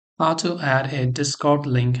How to add a Discord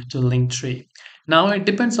link to Linktree. Now it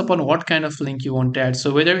depends upon what kind of link you want to add.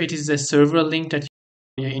 So whether it is a server link that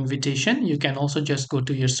your invitation, you can also just go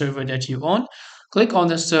to your server that you own, click on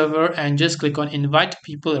the server and just click on invite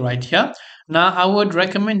people right here. Now I would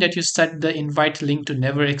recommend that you set the invite link to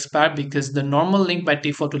never expire because the normal link by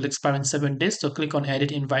default will expire in 7 days. So click on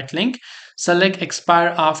edit invite link, select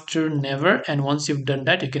expire after never, and once you've done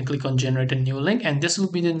that you can click on generate a new link, and this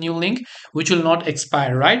will be the new link which will not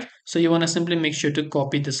expire, right? So you want to simply make sure to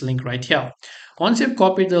copy this link right here. Once you've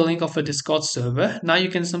copied the link of a Discord server, now you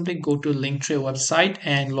can simply go to Linktree website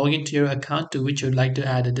and log into your account to which you'd like to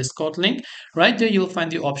add a Discord link. Right there, you'll find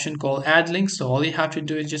the option called Add Link. So all you have to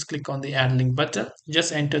do is just click on the Add Link button.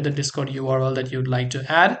 Just enter the Discord URL that you'd like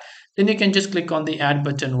to add. Then you can just click on the Add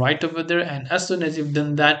button right over there. And as soon as you've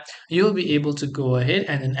done that, you'll be able to go ahead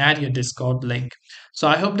and then add your Discord link. So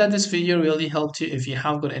I hope that this video really helped you. If you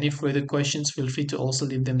have got any further questions, feel free to also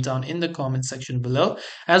leave them down in the comment section below.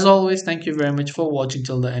 As always, thank you very much for watching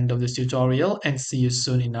till the end of this tutorial and see you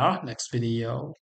soon in our next video.